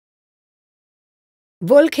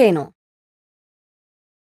Volcano.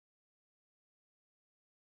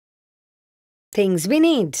 Things we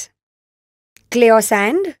need: clay or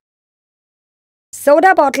sand,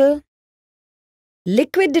 soda bottle,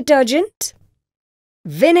 liquid detergent,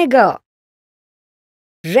 vinegar,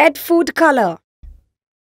 red food color,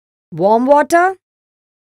 warm water,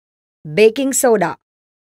 baking soda.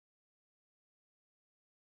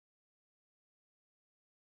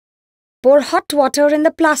 Pour hot water in the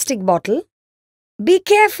plastic bottle. Be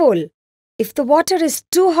careful. If the water is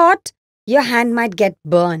too hot, your hand might get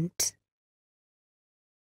burnt.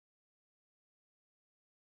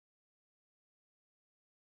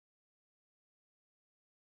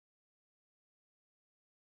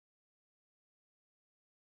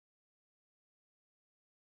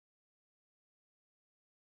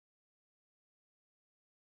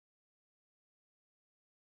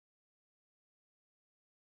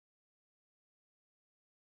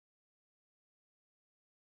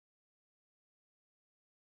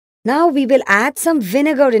 Now we will add some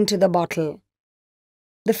vinegar into the bottle.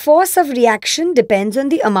 The force of reaction depends on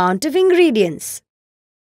the amount of ingredients.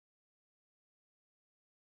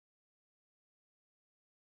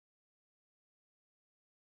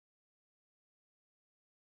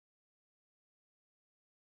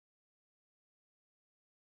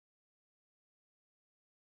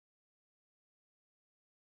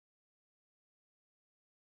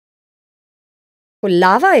 For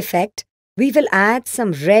lava effect, we will add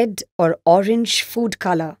some red or orange food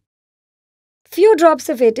color. Few drops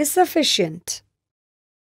of it is sufficient.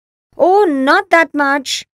 Oh, not that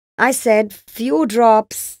much. I said few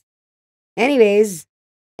drops. Anyways,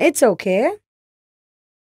 it's okay.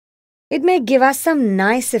 It may give us some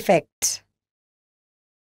nice effect.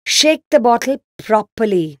 Shake the bottle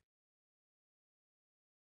properly.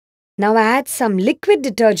 Now add some liquid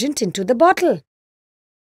detergent into the bottle.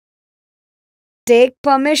 Take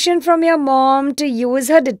permission from your mom to use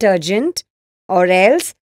her detergent, or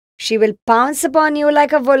else she will pounce upon you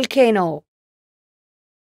like a volcano.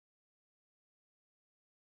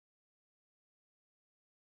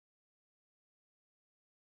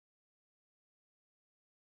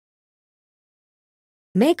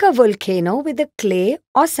 Make a volcano with the clay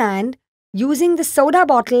or sand using the soda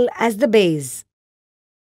bottle as the base.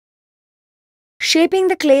 Shaping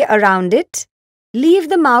the clay around it, leave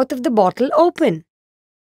the mouth of the bottle open.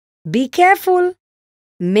 Be careful.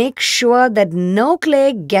 Make sure that no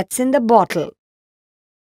clay gets in the bottle.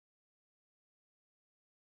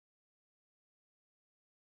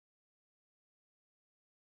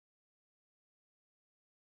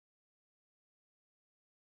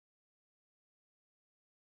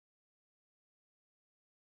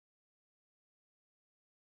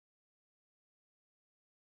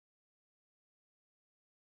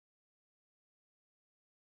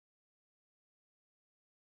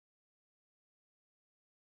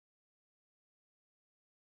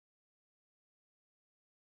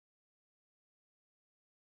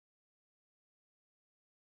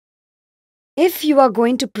 If you are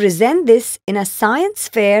going to present this in a science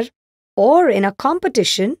fair or in a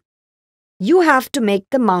competition, you have to make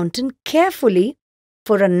the mountain carefully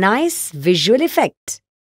for a nice visual effect.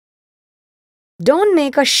 Don't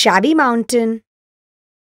make a shabby mountain.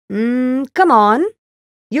 Come on.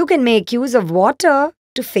 You can make use of water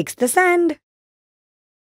to fix the sand.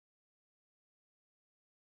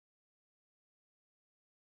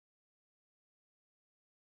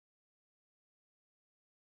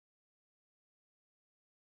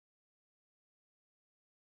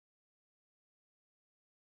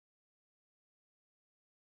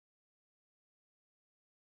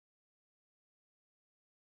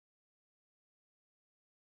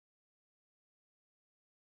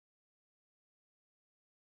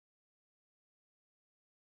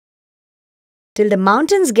 Till the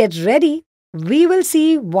mountains get ready, we will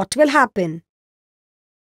see what will happen.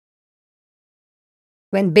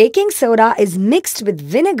 When baking soda is mixed with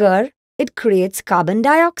vinegar, it creates carbon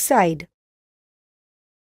dioxide.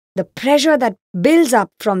 The pressure that builds up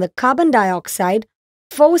from the carbon dioxide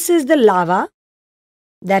forces the lava,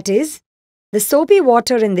 that is, the soapy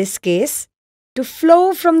water in this case, to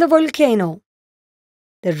flow from the volcano.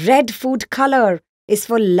 The red food color is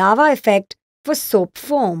for lava effect for soap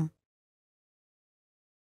foam.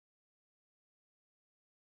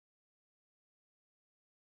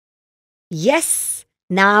 Yes,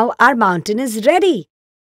 now our mountain is ready.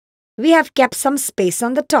 We have kept some space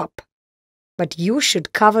on the top, but you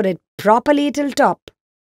should cover it properly till top.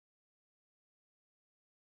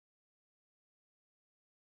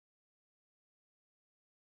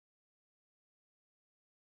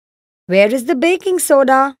 Where is the baking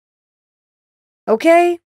soda?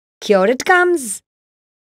 Okay, here it comes.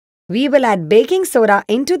 We will add baking soda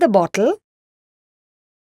into the bottle.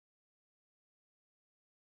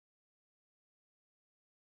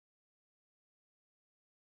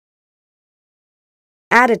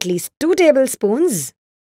 Add at least 2 tablespoons.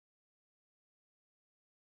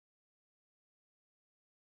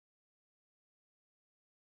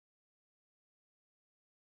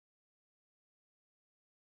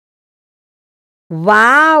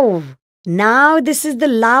 Wow! Now this is the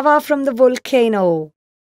lava from the volcano.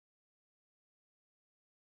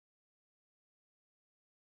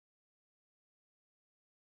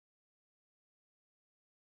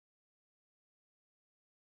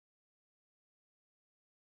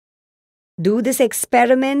 Do this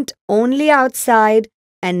experiment only outside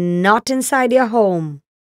and not inside your home.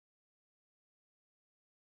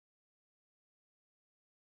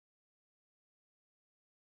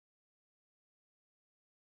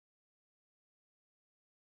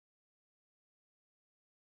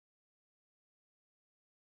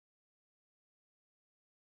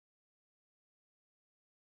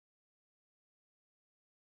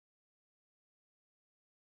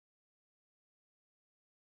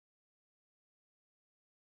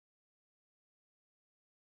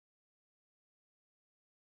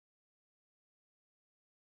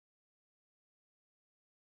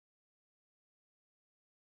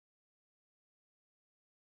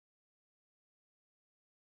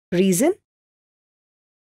 Reason?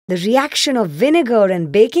 The reaction of vinegar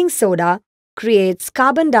and baking soda creates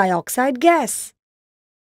carbon dioxide gas.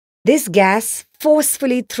 This gas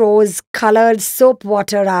forcefully throws colored soap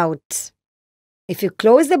water out. If you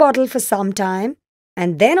close the bottle for some time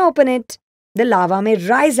and then open it, the lava may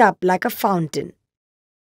rise up like a fountain.